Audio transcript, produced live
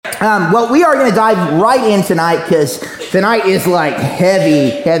Well, we are going to dive right in tonight because tonight is like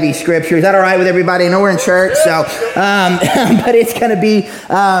heavy scripture. Is that all right with everybody? I know we're in church, so but it's going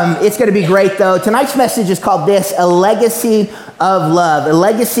to be great though. Tonight's message is called a legacy of love. A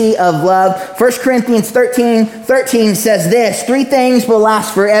legacy of love. 1 Corinthians 13 says this: 3 things will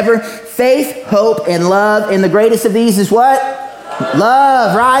last forever: faith, hope, and love. And the greatest of these is what?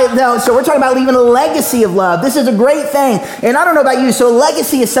 Love, right? No, so we're talking about leaving a legacy of love. This is a great thing. And I don't know about you, so a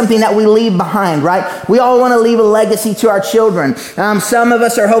legacy is something that we leave behind, right? We all want to leave a legacy to our children. Some of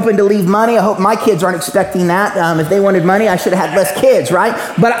us are hoping to leave money. I hope my kids aren't expecting that. If they wanted money, I should have had less kids, right?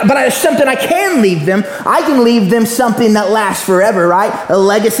 But there's something I can leave them. I can leave them something that lasts forever, right? A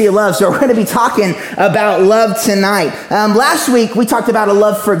legacy of love. So we're going to be talking about love tonight. Last week, we talked about a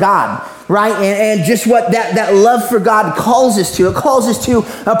love for God. Right? And just what that love for God calls us to. It calls us to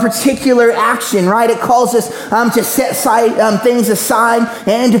a particular action, right? It calls us to set things aside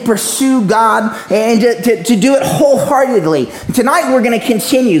and to pursue God and to do it wholeheartedly. Tonight we're going to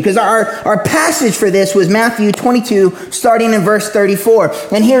continue because our passage for this was Matthew 22, starting in verse 34.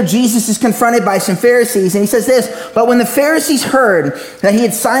 And here Jesus is confronted by some Pharisees, and he says this: "But when the Pharisees heard that he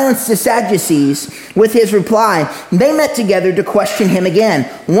had silenced the Sadducees with his reply, they met together to question him again.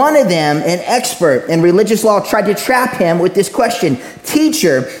 One of them, an expert in religious law, tried to trap him with this question: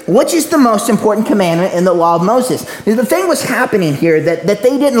 'Teacher, which is the most important commandment in the law of Moses?'" The thing was happening here that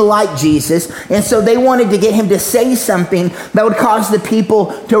they didn't like Jesus, and so they wanted to get him to say something that would cause the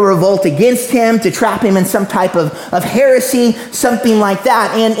people to revolt against him, to trap him in some type of heresy, something like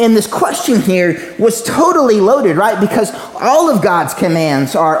that. And this question here was totally loaded, right? Because all of God's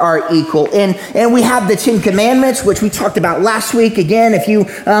commands are equal. And we have the 10 Commandments, which we talked about last week. Again, if you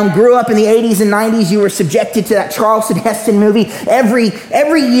grew up in the 80s and 90s, you were subjected to that Charlton Heston movie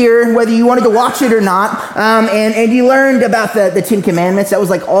every year, whether you wanted to watch it or not. And you learned about the 10 Commandments. That was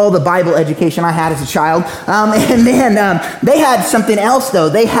like all the Bible education I had as a child. And then they had something else, though.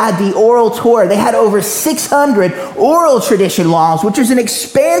 They had the oral Torah. They had over 600 oral tradition laws, which is an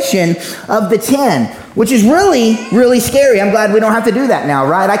expansion of the 10, which is really, really scary. I'm glad we don't have to do that now,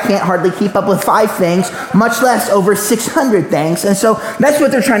 right? I can't hardly keep up with 5 things, much less over 600 things. And so that's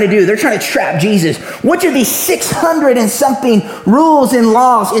what they're trying to do. They're trying to trap Jesus. Which of these 600 and something rules and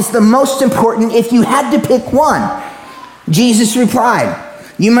laws is the most important if you had to pick one? Jesus replied,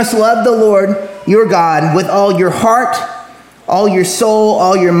 "You must love the Lord your God with all your heart, all your soul,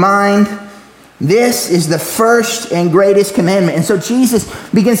 all your mind. This is the first and greatest commandment." And so Jesus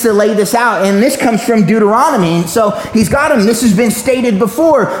begins to lay this out. And this comes from Deuteronomy. And so he's got them. This has been stated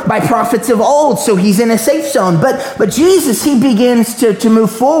before by prophets of old. So he's in a safe zone. But Jesus, he begins to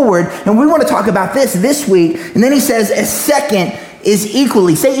move forward. And we want to talk about this week. And then he says, a second is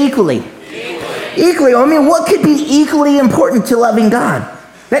equally. Say equally. Equally. I mean, what could be equally important to loving God?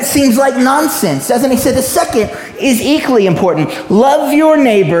 That seems like nonsense, doesn't he? He said the second is equally important. Love your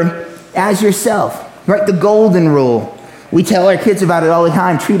neighbor as yourself, right? The golden rule. We tell our kids about it all the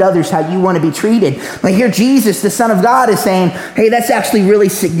time. Treat others how you want to be treated. But here Jesus, the Son of God, is saying, hey, that's actually really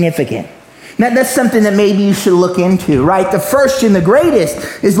significant. That's something that maybe you should look into, right? The first and the greatest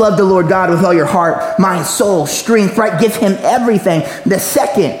is love the Lord God with all your heart, mind, soul, strength, right? Give him everything. The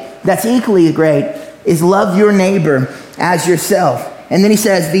second, that's equally great, is love your neighbor as yourself. And then he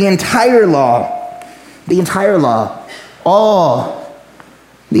says the entire law, all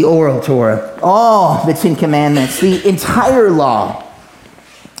the oral Torah, all the 10 Commandments, the entire law,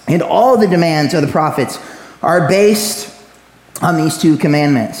 and all the demands of the prophets are based on these 2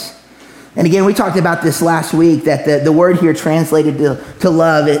 commandments. And again, we talked about this last week, that the word here translated to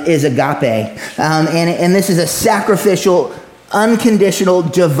love is agape. And this is a sacrificial, unconditional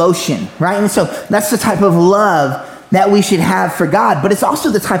devotion, right? And so that's the type of love that we should have for God, but it's also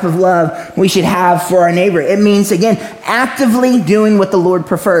the type of love we should have for our neighbor. It means, again, actively doing what the Lord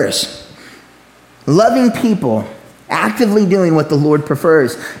prefers. Loving people, actively doing what the Lord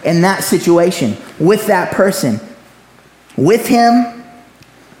prefers in that situation, with that person, with him,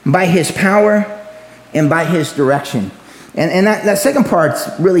 by his power, and by his direction. And that second part's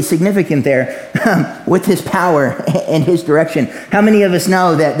really significant there, with his power and his direction. How many of us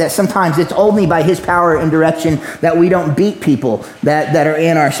know that sometimes it's only by his power and direction that we don't beat people that are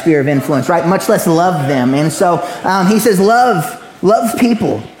in our sphere of influence, right? Much less love them. And so he says, love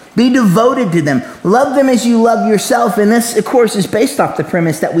people. Be devoted to them. Love them as you love yourself. And this, of course, is based off the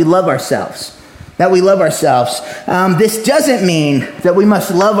premise that we love ourselves. This doesn't mean that we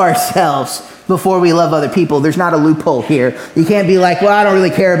must love ourselves before we love other people. There's not a loophole here. You can't be like, well, I don't really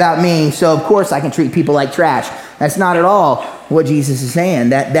care about me, so of course I can treat people like trash. That's not at all what Jesus is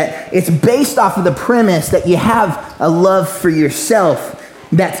saying. That it's based off of the premise that you have a love for yourself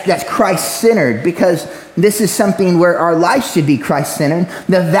that's Christ-centered, because this is something where our life should be Christ-centered.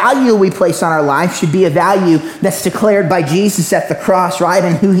 The value we place on our life should be a value that's declared by Jesus at the cross, right?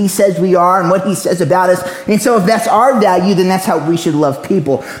 And who he says we are and what he says about us. And so if that's our value, then that's how we should love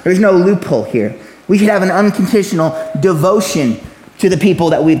people. There's no loophole here. We should have an unconditional devotion to the people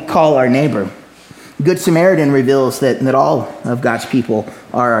that we call our neighbor. Good Samaritan reveals that all of God's people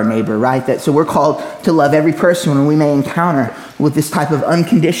are our neighbor, right? So we're called to love every person when we may encounter with this type of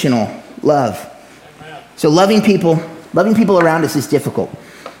unconditional love. So loving people around us is difficult.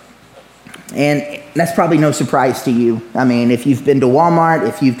 And that's probably no surprise to you. I mean, if you've been to Walmart,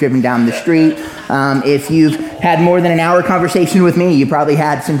 if you've driven down the street, if you've had more than an hour conversation with me, you probably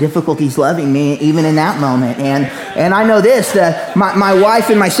had some difficulties loving me even in that moment. And I know this, my wife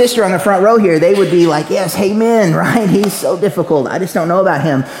and my sister on the front row here, they would be like, yes, amen, right? He's so difficult. I just don't know about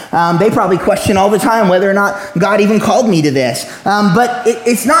him. They probably question all the time whether or not God even called me to this. But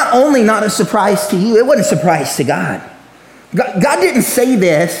it's not only not a surprise to you, it wasn't a surprise to God. God didn't say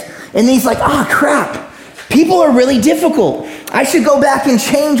this and he's like, oh crap, people are really difficult. I should go back and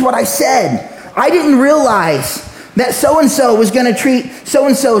change what I said. I didn't realize that so-and-so was going to treat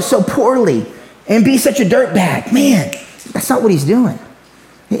so-and-so so poorly and be such a dirtbag. Man, that's not what he's doing.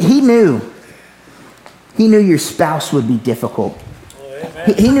 He knew your spouse would be difficult.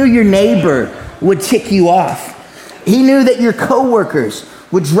 He knew your neighbor would tick you off. He knew that your coworkers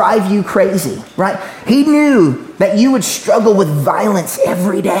would drive you crazy, right? He knew that you would struggle with violence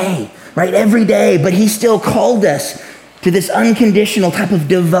every day, right? Every day, but he still called us to this unconditional type of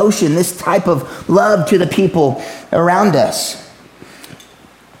devotion, this type of love to the people around us.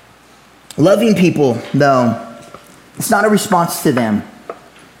 Loving people, though, it's not a response to them.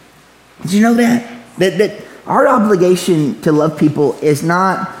 Did you know that? That our obligation to love people is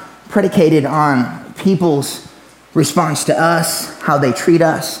not predicated on people's response to us, how they treat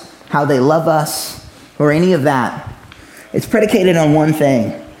us, how they love us, or any of that. It's predicated on one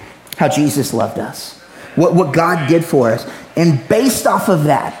thing: how Jesus loved us, what God did for us. And based off of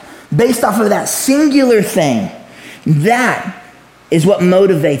that singular thing, that is what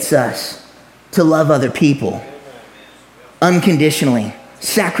motivates us to love other people unconditionally,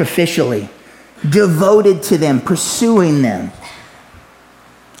 sacrificially, devoted to them, pursuing them.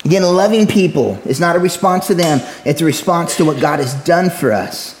 Again, loving people is not a response to them. It's a response to what God has done for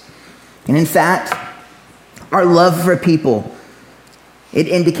us. And in fact, our love for people, it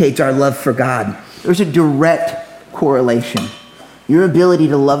indicates our love for God. There's a direct correlation. Your ability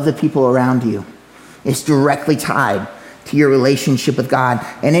to love the people around you is directly tied to your relationship with God,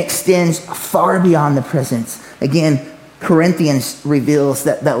 and it extends far beyond the presence. Again, Corinthians reveals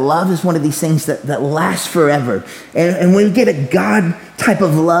that love is one of these things that lasts forever. And when we get a God type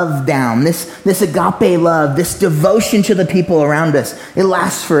of love down, this agape love, this devotion to the people around us, it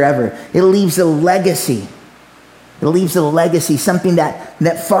lasts forever. It leaves a legacy. It leaves a legacy, something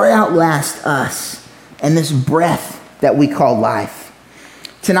that far outlasts us and this breath that we call life.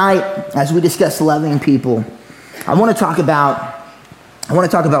 Tonight, as we discuss loving people, I want to talk about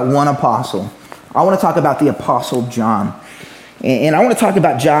one apostle. I want to talk about the Apostle John. And I want to talk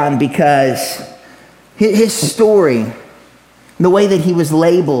about John because his story, the way that he was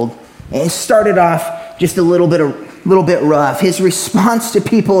labeled, it started off just a little bit rough. His response to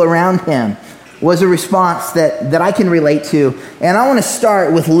people around him was a response that I can relate to. And I want to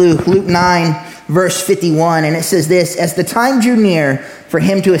start with Luke 9, verse 51. And it says this: as the time drew near for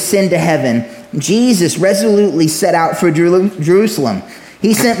him to ascend to heaven, Jesus resolutely set out for Jerusalem.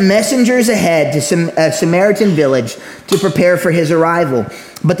 He sent messengers ahead to a Samaritan village to prepare for his arrival.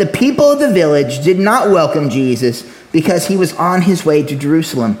 But the people of the village did not welcome Jesus because he was on his way to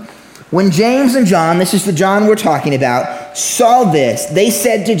Jerusalem. When James and John, this is the John we're talking about, saw this, they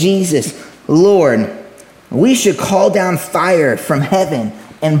said to Jesus, "Lord, we should call down fire from heaven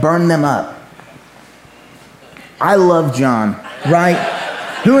and burn them up." I love John, right?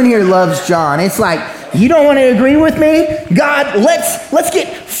 Who in here loves John? It's like, you don't want to agree with me? God, let's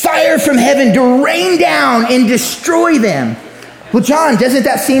get fire from heaven to rain down and destroy them. Well, John, doesn't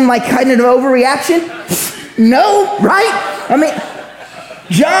that seem like kind of an overreaction? No, right? I mean,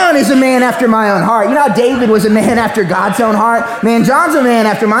 John is a man after my own heart. You know how David was a man after God's own heart? Man, John's a man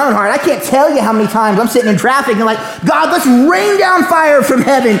after my own heart. I can't tell you how many times I'm sitting in traffic and like, God, let's rain down fire from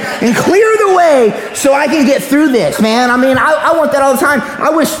heaven and clear the way so I can get through this, man. I mean, I want that all the time.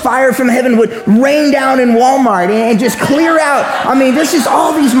 I wish fire from heaven would rain down in Walmart and just clear out. I mean, there's just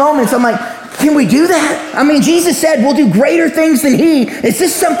all these moments. I'm like, can we do that? I mean, Jesus said we'll do greater things than he. Is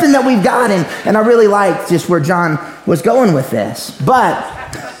this something that we've got? And I really liked just where John was going with this. But,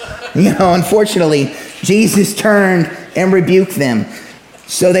 you know, unfortunately, Jesus turned and rebuked them.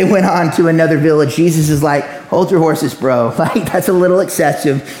 So they went on to another village. Jesus is like, hold your horses, bro. Like, that's a little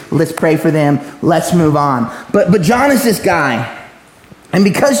excessive. Let's pray for them. Let's move on. But John is this guy. And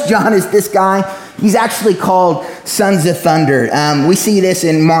because John is this guy, he's actually called Sons of Thunder. We see this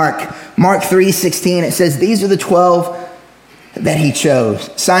in Mark 3:16. It says, these are the 12 that he chose.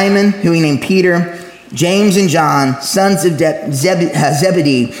 Simon, who he named Peter, James and John, sons of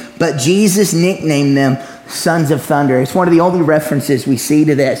Zebedee. But Jesus nicknamed them Sons of Thunder. It's one of the only references we see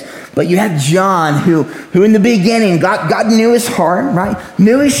to this. But you have John, who in the beginning, God knew his heart, right?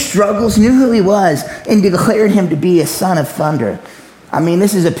 Knew his struggles, knew who he was, and declared him to be a son of thunder. I mean,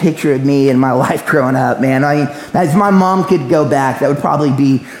 this is a picture of me in my life growing up, man. I mean, if my mom could go back, that would probably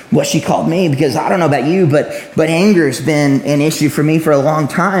be what she called me, because I don't know about you, but anger's been an issue for me for a long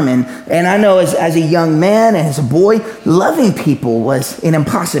time. And I know as a young man and as a boy, loving people was an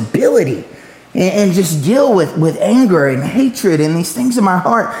impossibility. And just deal with anger and hatred and these things in my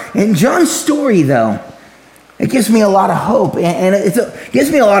heart. And John's story, though, it gives me a lot of hope. And it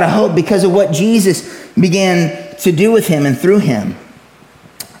gives me a lot of hope because of what Jesus began to do with him and through him.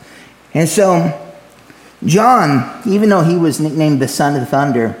 And so, John, even though he was nicknamed the Son of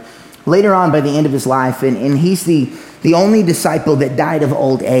Thunder, later on by the end of his life, and he's the only disciple that died of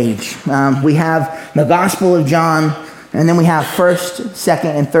old age. We have the Gospel of John, and then we have 1st, 2nd,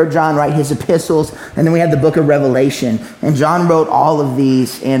 and 3rd John write his epistles, and then we have the book of Revelation. And John wrote all of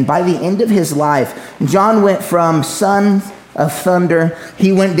these, and by the end of his life, John went from son of thunder,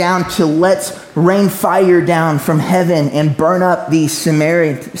 he went down to let's rain fire down from heaven and burn up these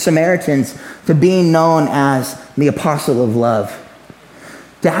Samaritans, to being known as the apostle of love.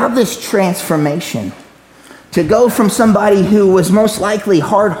 To have this transformation, to go from somebody who was most likely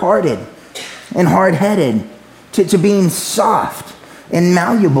hard-hearted and hard-headed to being soft and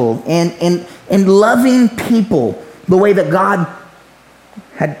malleable and loving people the way that God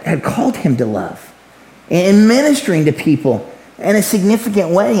had called him to love, and ministering to people in a significant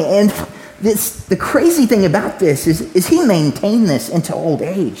way. And the crazy thing about this is he maintained this into old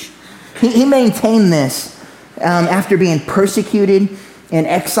age. He maintained this after being persecuted and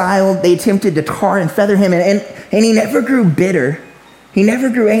exiled. They attempted to tar and feather him, and he never grew bitter. He never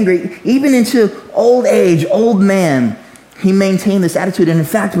grew angry. Even into old age, old man, he maintained this attitude. And in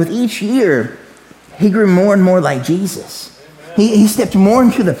fact, with each year, he grew more and more like Jesus. He stepped more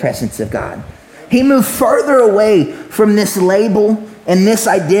into the presence of God. He moved further away from this label and this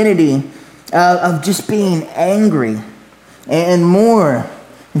identity of just being angry, and more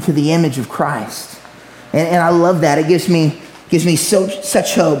into the image of Christ. And I love that. It gives me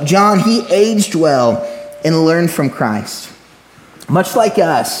such hope. John, he aged well and learned from Christ. Much like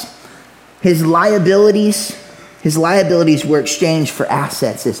us, his liabilities were exchanged for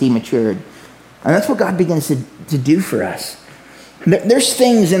assets as he matured. And that's what God begins to do for us. There's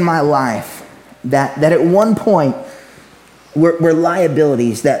things in my life that at one point were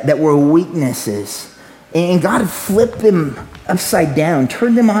liabilities, that were weaknesses. And God flipped them upside down,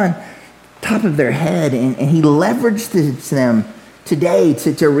 turned them on top of their head, and he leveraged them today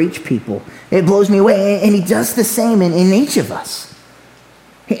to reach people. It blows me away. And he does the same in each of us.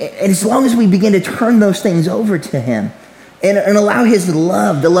 And as long as we begin to turn those things over to him and allow his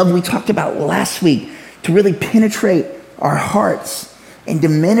love, the love we talked about last week, to really penetrate our hearts and to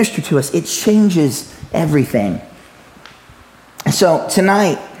minister to us, it changes everything. So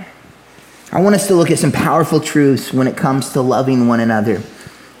tonight, I want us to look at some powerful truths when it comes to loving one another.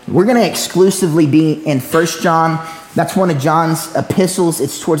 We're going to exclusively be in 1 John. That's one of John's epistles.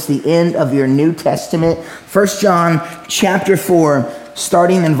 It's towards the end of your New Testament. 1 John chapter 4,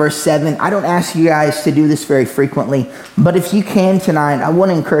 starting in verse 7. I don't ask you guys to do this very frequently, but if you can tonight, I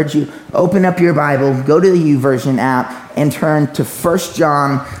want to encourage you, open up your Bible, go to the YouVersion app, and turn to 1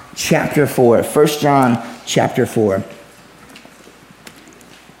 John chapter 4. 1 John chapter 4.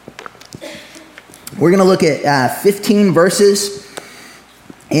 We're going to look at 15 verses,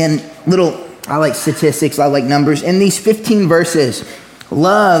 and I like statistics, I like numbers. In these 15 verses,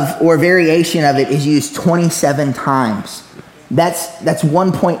 love or variation of it is used 27 times. That's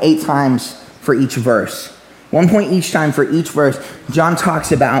 1.8 times for each verse. 1 point each time for each verse. John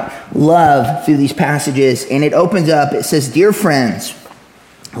talks about love through these passages, and it opens up, it says, "Dear friends,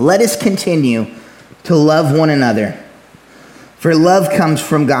 let us continue to love one another, for love comes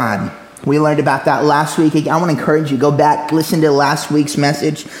from God." We learned about that last week. I want to encourage you, go back, listen to last week's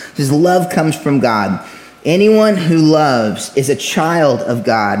message. It says, love comes from God. Anyone who loves is a child of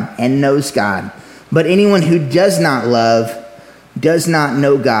God and knows God. But anyone who does not love does not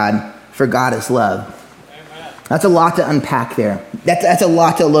know God, for God is love. Amen. That's a lot to unpack there. That's a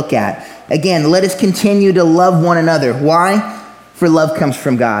lot to look at. Again, let us continue to love one another. Why? for love comes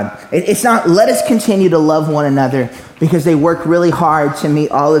from God. It's not, let us continue to love one another because they work really hard to meet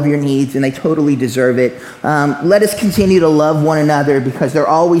all of your needs and they totally deserve it. Let us continue to love one another because they're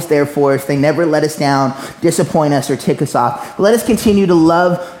always there for us. They never let us down, disappoint us, or tick us off. Let us continue to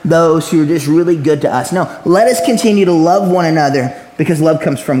love those who are just really good to us. No, let us continue to love one another because love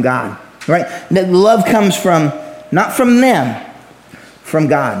comes from God, right? That love comes from, not from them, from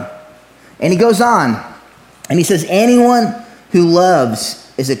God. And he goes on and he says, anyone who loves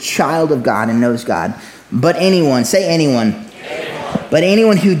is a child of God and knows God. But anyone, say anyone. But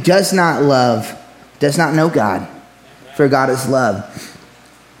anyone who does not love does not know God, for God is love.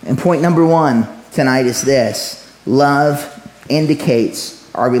 And point number 1 tonight is this: love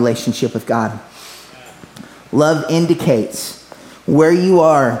indicates our relationship with God. Love indicates where you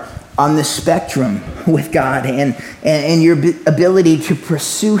are on the spectrum with God and your ability to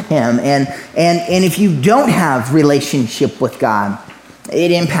pursue him. And if you don't have relationship with God,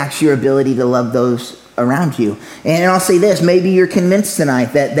 it impacts your ability to love those around you. And I'll say this, maybe you're convinced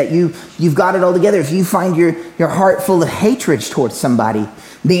tonight that you've got it all together. If you find your heart full of hatred towards somebody,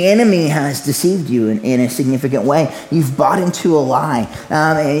 the enemy has deceived you in a significant way. You've bought into a lie,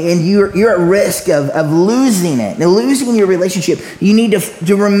 and you're at risk of losing it, losing your relationship. You need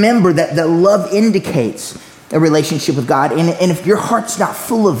to remember that love indicates a relationship with God. And if your heart's not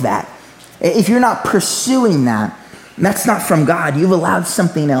full of that, if you're not pursuing that, that's not from God. You've allowed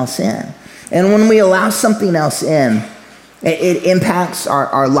something else in. And when we allow something else in, it impacts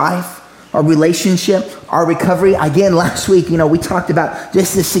our life, our relationship, our recovery. Again, last week, we talked about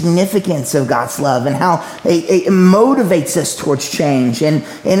just the significance of God's love and how it motivates us towards change. And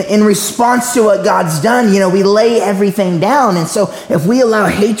in response to what God's done, we lay everything down. And so if we allow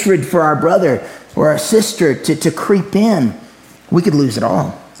hatred for our brother or our sister to creep in, we could lose it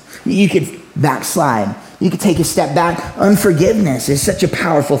all. You could backslide. You could take a step back. Unforgiveness is such a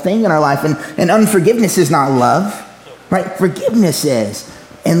powerful thing in our life. And unforgiveness is not love, right? Forgiveness is.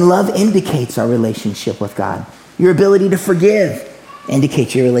 And love indicates our relationship with God. Your ability to forgive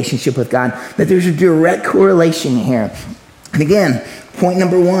indicates your relationship with God. That there's a direct correlation here. And again, point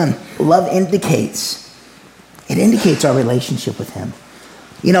number 1, love indicates our relationship with him.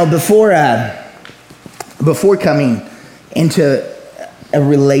 Before coming into a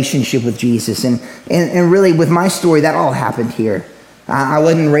relationship with Jesus, and really with my story, that all happened here. I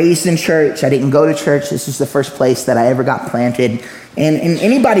wasn't raised in church. I didn't go to church. This is the first place that I ever got planted. And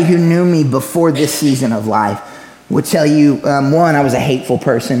anybody who knew me before this season of life would tell you, one, I was a hateful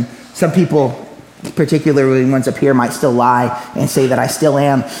person. Some people, particularly ones up here, might still lie and say that I still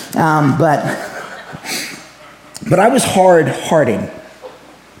am. But I was hard-hearted,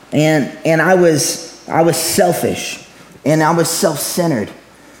 and I was selfish, and I was self-centered,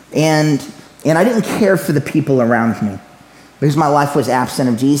 and I didn't care for the people around me, because my life was absent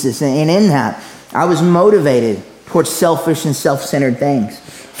of Jesus. And in that, I was motivated towards selfish and self-centered things.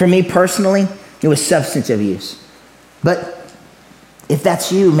 For me personally, it was substance abuse. But if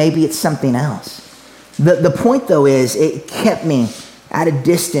that's you, maybe it's something else. The point, though, is it kept me at a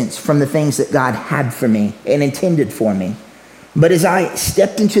distance from the things that God had for me and intended for me. But as I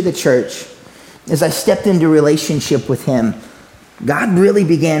stepped into the church, as I stepped into relationship with him, God really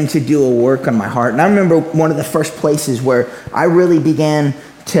began to do a work on my heart. And I remember one of the first places where I really began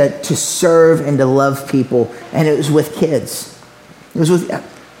to serve and to love people, and it was with kids. It was with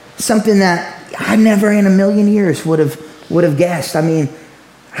something that I never in a million years would have guessed. I mean,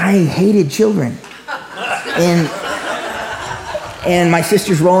 I hated children. And my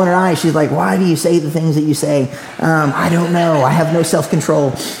sister's rolling her eyes. She's like, why do you say the things that you say? I don't know. I have no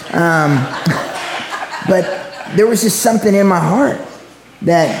self-control. But there was just something in my heart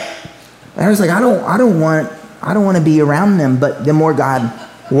that I was like, I don't want to be around them. But the more God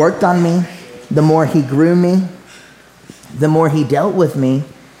worked on me, the more he grew me, the more he dealt with me,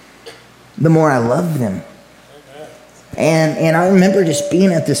 the more I loved them. And I remember just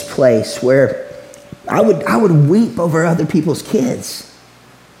being at this place where I would weep over other people's kids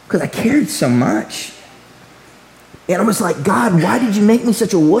because I cared so much. And I was like, God, why did you make me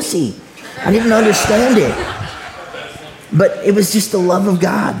such a wussy? I didn't understand it. But it was just the love of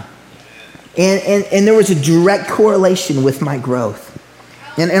God. And there was a direct correlation with my growth.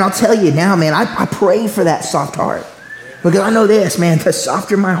 And I'll tell you now, man, I pray for that soft heart. Because I know this, man, the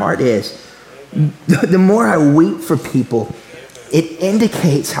softer my heart is, the more I weep for people, it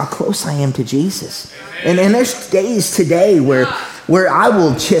indicates how close I am to Jesus. And there's days today where I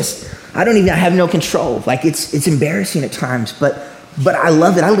will I have no control. Like it's embarrassing at times, but I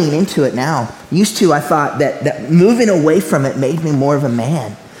love it. I lean into it now. Used to, I thought that moving away from it made me more of a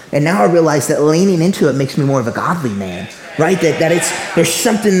man. And now I realize that leaning into it makes me more of a godly man. right? That there's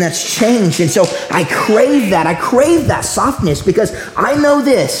something that's changed. And so I crave that. I crave that softness because I know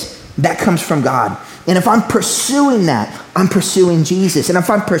that comes from God. And if I'm pursuing that, I'm pursuing Jesus. And if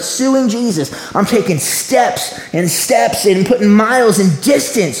I'm pursuing Jesus, I'm taking steps and putting miles and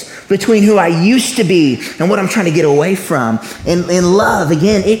distance between who I used to be and what I'm trying to get away from. And love,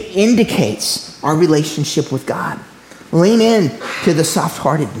 again, it indicates our relationship with God. Lean in to the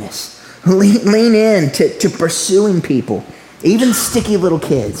soft-heartedness. Lean in to pursuing people, even sticky little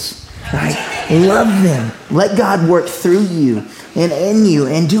kids. Right? Love them. Let God work through you and in you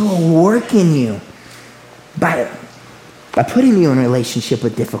and do a work in you. By putting you in a relationship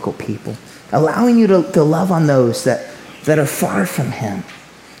with difficult people, allowing you to love on those that are far from him.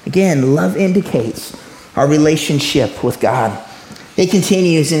 Again, love indicates our relationship with God. It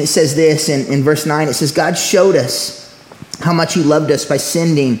continues and it says this in verse 9. It says, God showed us how much he loved us by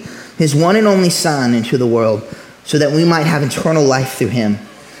sending his one and only Son into the world so that we might have eternal life through him.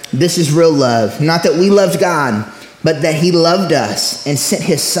 This is real love. Not that we loved God, but that he loved us and sent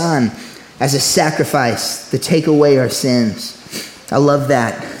his Son as a sacrifice to take away our sins. I love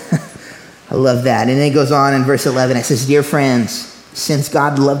that. I love that. And then it goes on in verse 11. It says, dear friends, since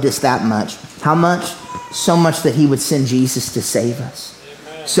God loved us that much, how much? So much that he would send Jesus to save us.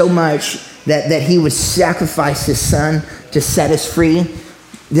 Amen. So much that he would sacrifice his Son to set us free.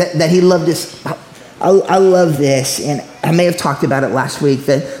 That he loved us. I love this. And I may have talked about it last week.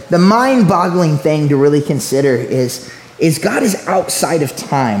 The mind-boggling thing to really consider is God is outside of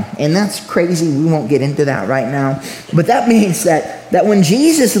time. And that's crazy. We won't get into that right now. But that means that when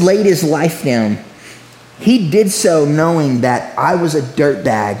Jesus laid his life down, he did so knowing that I was a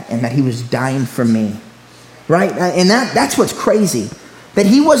dirtbag and that he was dying for me. Right? And that's what's crazy. That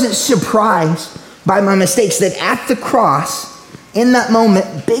he wasn't surprised by my mistakes. That at the cross, in that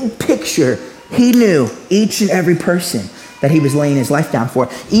moment, big picture, he knew each and every person that he was laying his life down for.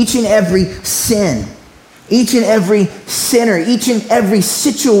 Each and every sin. Each and every sinner, each and every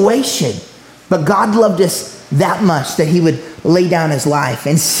situation. But God loved us that much that he would lay down his life.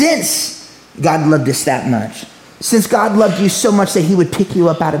 And since God loved us that much, since God loved you so much that he would pick you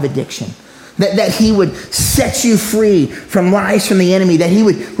up out of addiction, that he would set you free from lies from the enemy, that he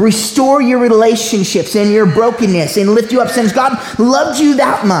would restore your relationships and your brokenness and lift you up. Since God loved you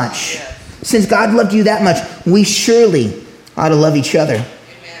that much, since God loved you that much, we surely ought to love each other.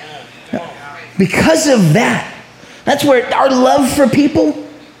 Because of that, that's where our love for people,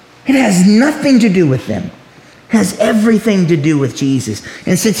 it has nothing to do with them. It has everything to do with Jesus.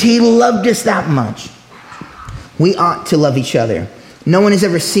 And since he loved us that much, we ought to love each other. No one has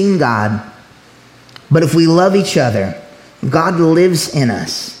ever seen God, but if we love each other, God lives in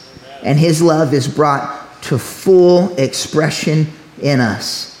us, and his love is brought to full expression in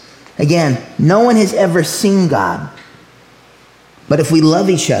us. Again, no one has ever seen God, but if we love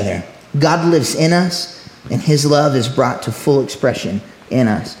each other, God lives in us, and his love is brought to full expression in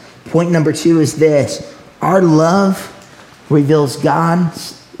us. Point number 2 is this. Our love reveals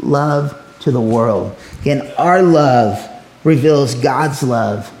God's love to the world. Again, our love reveals God's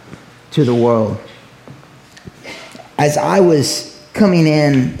love to the world. As I was coming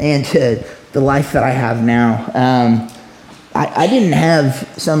into the life that I have now, I didn't have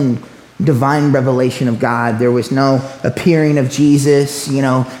some divine revelation of God. There was no appearing of Jesus, in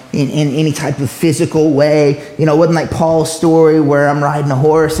any type of physical way. It wasn't like Paul's story where I'm riding a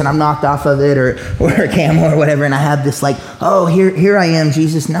horse and I'm knocked off of it or a camel or whatever, and I have this here I am,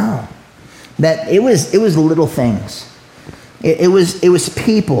 Jesus. No. That it was little things. It was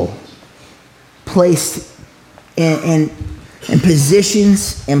people placed in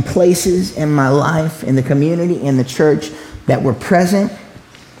positions and places in my life, in the community, in the church, that were present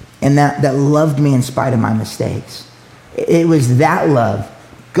and that loved me in spite of my mistakes. It was that love,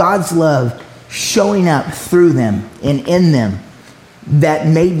 God's love, showing up through them and in them, that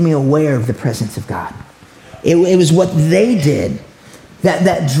made me aware of the presence of God. It was what they did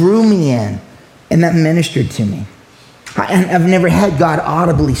that drew me in and that ministered to me. I've never had God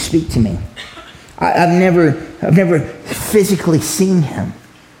audibly speak to me. I've never physically seen him.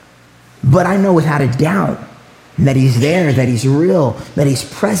 But I know without a doubt that he's there, that he's real, that he's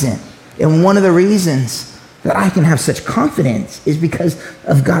present. And one of the reasons that I can have such confidence is because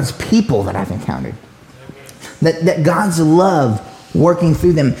of God's people that I've encountered. That God's love working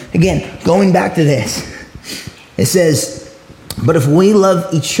through them. Again, going back to this, it says, but if we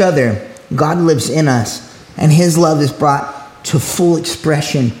love each other, God lives in us, and his love is brought to full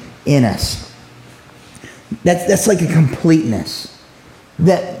expression in us. That's like a completeness.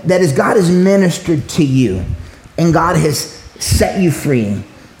 That as God has ministered to you, and God has set you free,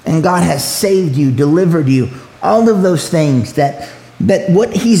 and God has saved you, delivered you, all of those things, that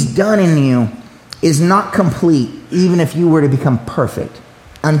what he's done in you is not complete, even if you were to become perfect,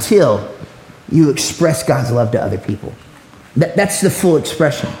 until you express God's love to other people. That's the full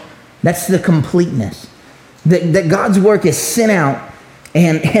expression. That's the completeness. That God's work is sent out,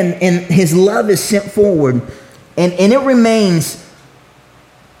 and his love is sent forward, and it remains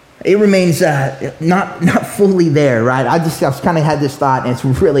not fully there, right? I've kind of had this thought, and it's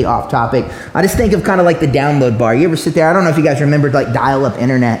really off topic. I just think of kind of like the download bar. You ever sit there? I don't know if you guys remembered like dial-up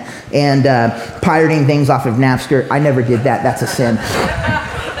internet and pirating things off of Napster. I never did that. That's a sin.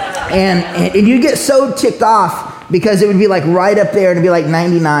 And you get so ticked off because it would be like right up there, and it'd be like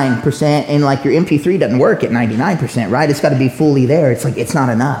 99%, and like your MP3 doesn't work at 99%, right? It's got to be fully there. It's like, it's not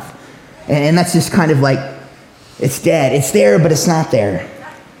enough. And that's just kind of like, it's dead. It's there, but it's not there.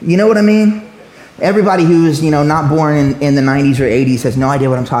 You know what I mean? Everybody who is, not born in the 90s or 80s has no idea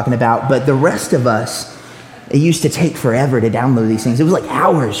what I'm talking about, but the rest of us, it used to take forever to download these things. It was like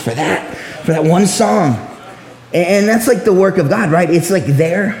hours for that one song. And that's like the work of God, right? It's like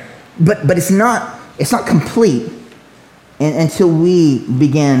there, but it's not complete until we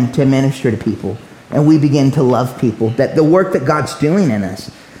begin to minister to people and we begin to love people. That the work that God's doing in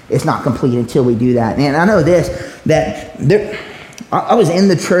us is not complete until we do that. And I know this, that I was in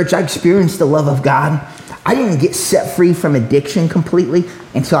the church. I experienced the love of God. I didn't get set free from addiction completely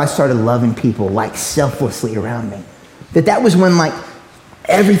until I started loving people like selflessly around me. That was when like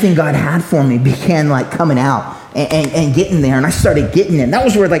everything God had for me began like coming out and getting there. And I started getting it. And that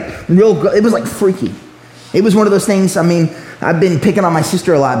was where like it was like freaky. It was one of those things. I mean, I've been picking on my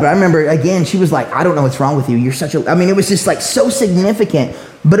sister a lot, but I remember again, she was like, I don't know what's wrong with you. You're it was just like so significant,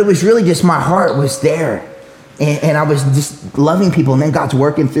 but it was really just my heart was there. And I was just loving people, and then God's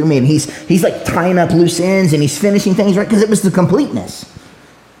working through me, and he's like tying up loose ends, and he's finishing things, right? Because it was the completeness.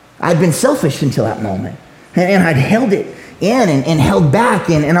 I'd been selfish until that moment, and I'd held it in and held back,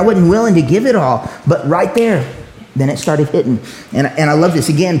 and I wasn't willing to give it all. But right there, then it started hitting. And I love this.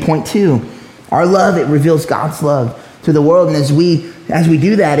 Again, point 2, our love, it reveals God's love to the world, and as we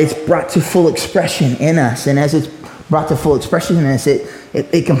do that, it's brought to full expression in us, and as it's brought to full expression in us,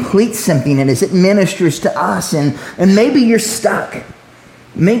 it completes something in us. It ministers to us. And maybe you're stuck.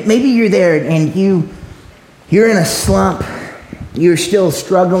 Maybe you're there and you're in a slump. You're still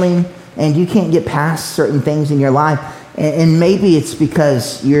struggling and you can't get past certain things in your life. And maybe it's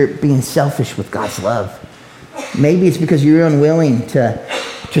because you're being selfish with God's love. Maybe it's because you're unwilling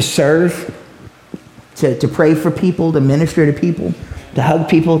to serve, to pray for people, to minister to people, to hug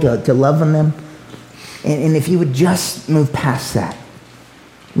people, to love on them. And if you would just move past that,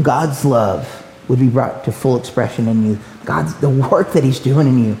 God's love would be brought to full expression in you. The work that he's doing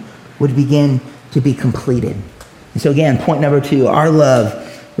in you would begin to be completed. And so again, point number 2, our love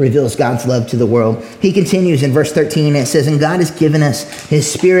reveals God's love to the world. He continues in verse 13, it says, and God has given us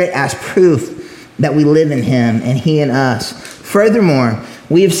his Spirit as proof that we live in him and he in us. Furthermore,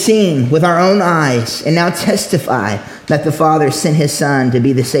 we have seen with our own eyes and now testify that the Father sent his Son to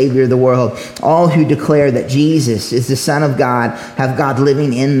be the Savior of the world. All who declare that Jesus is the Son of God have God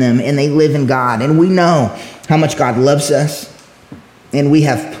living in them, and they live in God. And we know how much God loves us, and we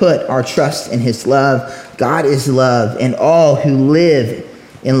have put our trust in his love. God is love, and all who live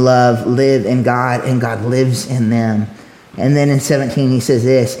in love live in God, and God lives in them. And then in 17 he says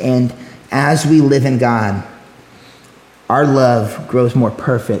this, and as we live in God, our love grows more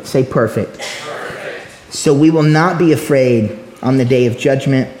perfect. Say perfect. So we will not be afraid on the day of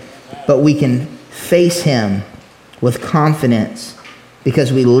judgment, but we can face him with confidence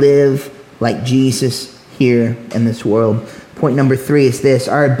because we live like Jesus here in this world. Point number 3 is this: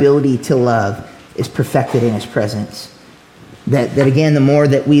 our ability to love is perfected in his presence. That again, the more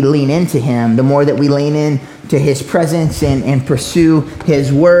that we lean into him, the more that we lean into his presence and pursue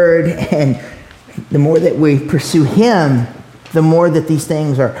his word, and the more that we pursue him, the more that these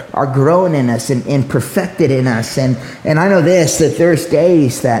things are growing in us and perfected in us. And I know this, that there's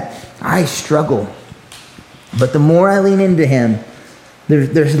days that I struggle. But the more I lean into him,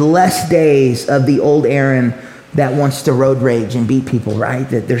 there's less days of the old Aaron that wants to road rage and beat people, right?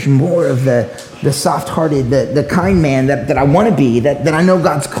 That there's more of the soft-hearted, the kind man that I want to be, that I know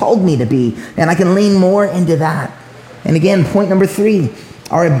God's called me to be. And I can lean more into that. And again, point number 3,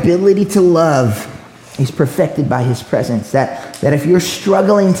 our ability to love is perfected by his presence. That if you're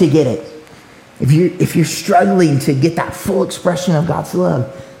struggling to get it, if you're struggling to get that full expression of God's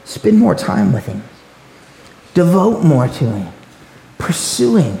love, spend more time with him. Devote more to him.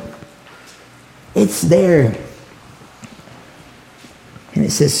 Pursue him. It's there. And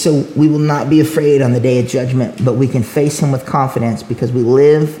it says, so we will not be afraid on the day of judgment, but we can face him with confidence because we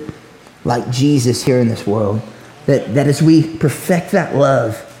live like Jesus here in this world. That as we perfect that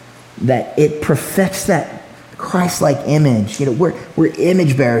love, that it perfects that Christ-like image. We're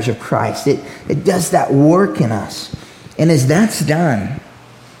image bearers of Christ. It does that work in us. And as that's done,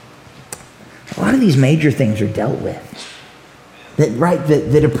 a lot of these major things are dealt with.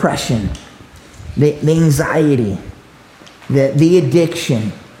 The depression, the anxiety, the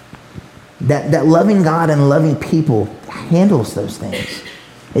addiction, that loving God and loving people handles those things.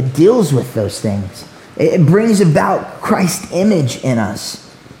 It deals with those things. It brings about Christ's image in us.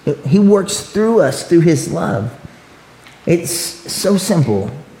 He works through us through his love. It's so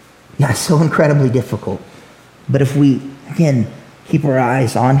simple, yet so incredibly difficult. But if we, again, keep our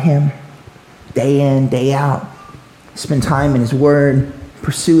eyes on him, day in, day out, spend time in his word,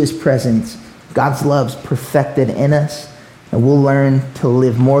 pursue his presence, God's love's perfected in us, and we'll learn to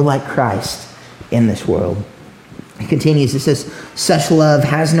live more like Christ in this world. It continues, it says, such love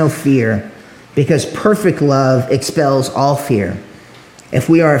has no fear, because perfect love expels all fear. If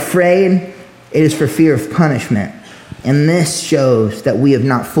we are afraid, it is for fear of punishment. And this shows that we have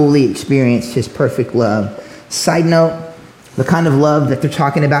not fully experienced his perfect love. Side note, the kind of love that they're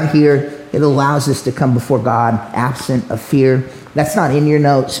talking about here, it allows us to come before God absent of fear. That's not in your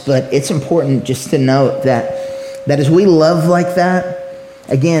notes, but it's important just to note that as we love like that,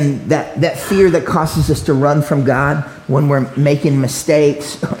 again, that fear that causes us to run from God when we're making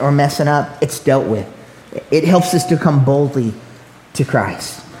mistakes or messing up, it's dealt with. It helps us to come boldly to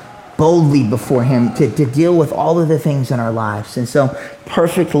Christ, boldly before him, to deal with all of the things in our lives. And so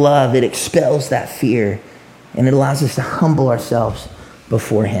perfect love, it expels that fear, and it allows us to humble ourselves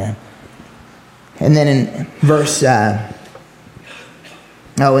before him. And then in verse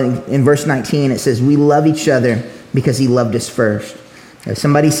 19, it says, we love each other because he loved us first. If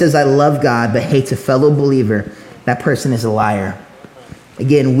somebody says, I love God, but hates a fellow believer, that person is a liar.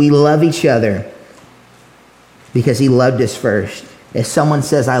 Again, we love each other because he loved us first. If someone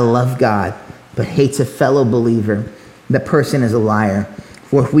says, I love God, but hates a fellow believer, that person is a liar.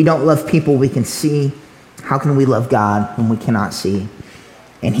 For if we don't love people we can see, how can we love God whom we cannot see?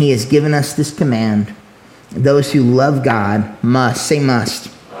 And he has given us this command. Those who love God must, say must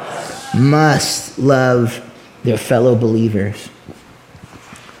love their fellow believers.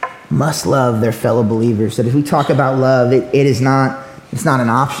 Must love their fellow believers. That if we talk about love, it's not an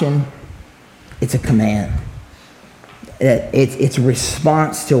option, it's a command. It's a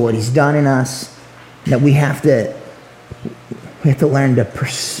response to what he's done in us, that we have to learn to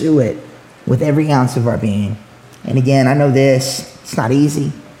pursue it with every ounce of our being. And again, I know it's not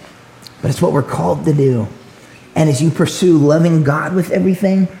easy, but it's what we're called to do. And as you pursue loving God with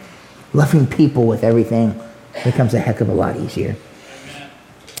everything, loving people with everything, it becomes a heck of a lot easier.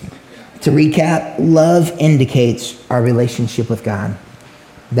 To recap, love indicates our relationship with God.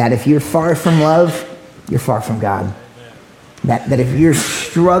 That if you're far from love, you're far from God. That if you're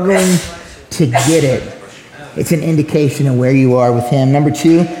struggling to get it, it's an indication of where you are with him. Number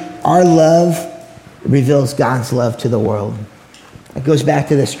 2, our love reveals God's love to the world. It goes back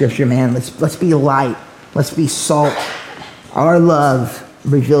to the scripture, man. Let's be light. Let's be salt. Our love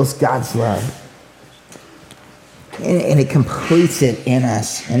reveals God's love. And it completes it in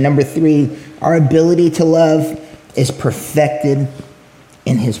us. And number 3, our ability to love is perfected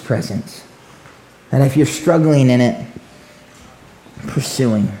in his presence. And if you're struggling in it,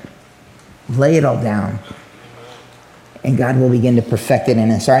 pursuing, lay it all down, and God will begin to perfect it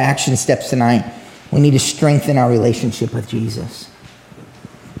in us. Our action steps tonight, we need to strengthen our relationship with Jesus.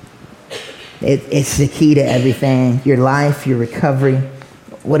 It's the key to everything. Your life, your recovery,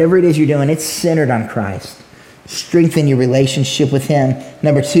 whatever it is you're doing, it's centered on Christ. Strengthen your relationship with him.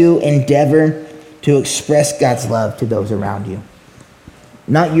 Number 2, endeavor to express God's love to those around you.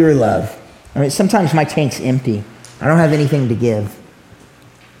 Not your love. I mean, sometimes my tank's empty. I don't have anything to give.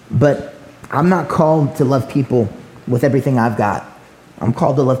 But I'm not called to love people with everything I've got. I'm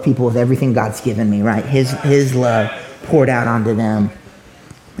called to love people with everything God's given me, right? His love poured out onto them.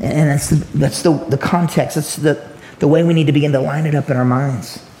 And that's the context. That's the way we need to begin to line it up in our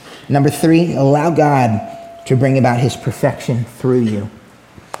minds. Number 3, allow God to bring about his perfection through you.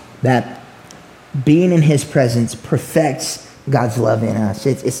 That being in his presence perfects God's love in us.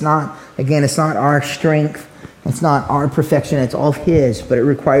 It's not our strength. It's not our perfection. It's all his, but it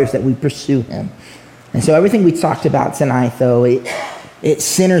requires that we pursue him. And so everything we talked about tonight, though, it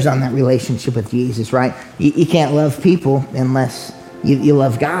centers on that relationship with Jesus, right? You can't love people unless you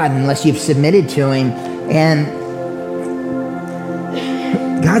love God, unless you've submitted to him. And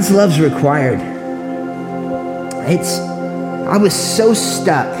God's love's required. I was so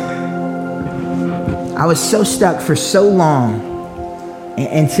stuck for so long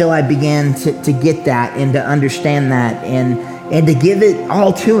until I began to get that and to understand that and to give it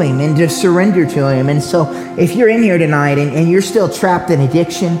all to him and to surrender to him. And so if you're in here tonight and you're still trapped in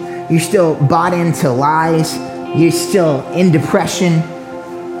addiction, you're still bought into lies, you're still in depression,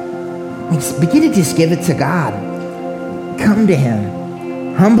 begin to just give it to God. Come to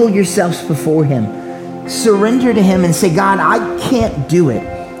him. Humble yourselves before him. Surrender to him and say, God, I can't do it.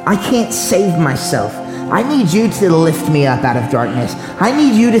 I can't save myself. I need you to lift me up out of darkness. I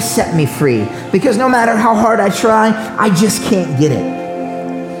need you to set me free, because no matter how hard I try, I just can't get it.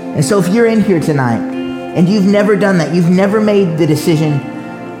 And so if you're in here tonight and you've never done that, you've never made the decision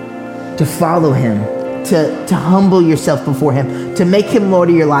to follow him, to humble yourself before him, to make him Lord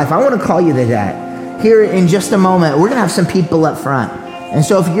of your life, I want to call you to that. Here in just a moment, we're going to have some people up front. And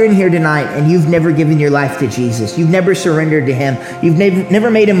so if you're in here tonight and you've never given your life to Jesus, you've never surrendered to him, you've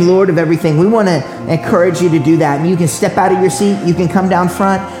never made him Lord of everything, we want to encourage you to do that. And you can step out of your seat, you can come down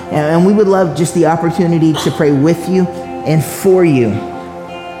front, and we would love just the opportunity to pray with you and for you,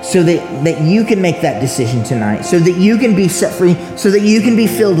 so that you can make that decision tonight, so that you can be set free, so that you can be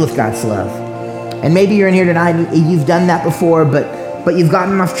filled with God's love. And maybe you're in here tonight and you've done that before, but you've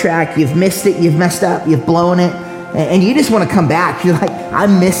gotten off track, you've missed it, you've messed up, you've blown it, and you just want to come back. You're like, I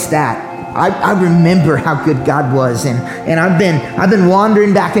missed that. I remember how good God was, and I've been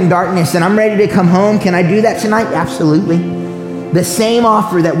wandering back in darkness, and I'm ready to come home. Can I do that tonight? Absolutely. The same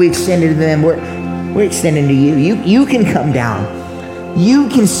offer that we extended to them, we're extending to you. You can come down. You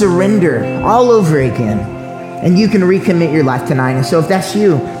can surrender all over again, and you can recommit your life tonight. And so if that's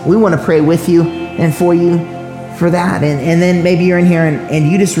you, we want to pray with you and for you for that. And then maybe you're in here and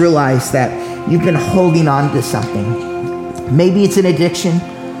you just realize that you've been holding on to something. Maybe it's an addiction,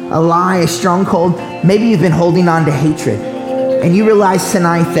 a lie, a stronghold. Maybe you've been holding on to hatred, and you realize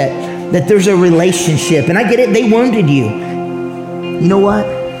tonight that there's a relationship. And I get it, they wounded you. You know what?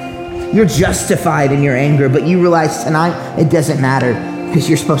 You're justified in your anger, but you realize tonight it doesn't matter, because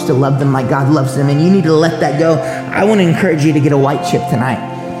you're supposed to love them like God loves them, and you need to let that go. I want to encourage you to get a white chip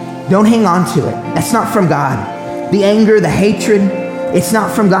tonight. Don't hang on to it. That's not from God. The anger, the hatred, it's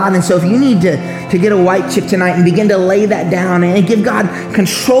not from God. And so if you need to get a white chip tonight and begin to lay that down and give God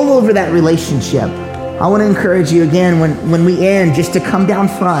control over that relationship, I want to encourage you again when we end, just to come down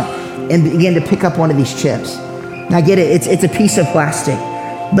front and begin to pick up one of these chips. Now I get it, it's a piece of plastic,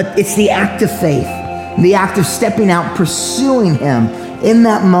 but it's the act of faith, the act of stepping out, pursuing him in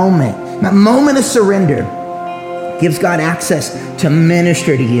that moment of surrender gives God access to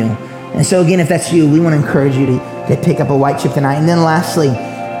minister to you. And so again, if that's you, we want to encourage you to pick up a white chip tonight. And then lastly,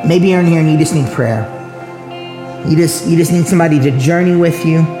 maybe you're in here and you just need prayer. You just need somebody to journey with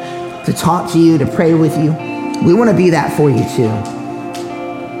you, to talk to you, to pray with you. We want to be that for you too.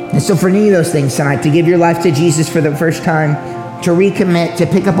 And so for any of those things tonight, to give your life to Jesus for the first time, to recommit, to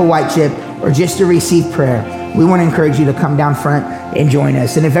pick up a white chip, or just to receive prayer, we want to encourage you to come down front and join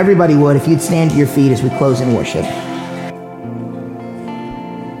us. And if everybody would, if you'd stand to your feet as we close in worship.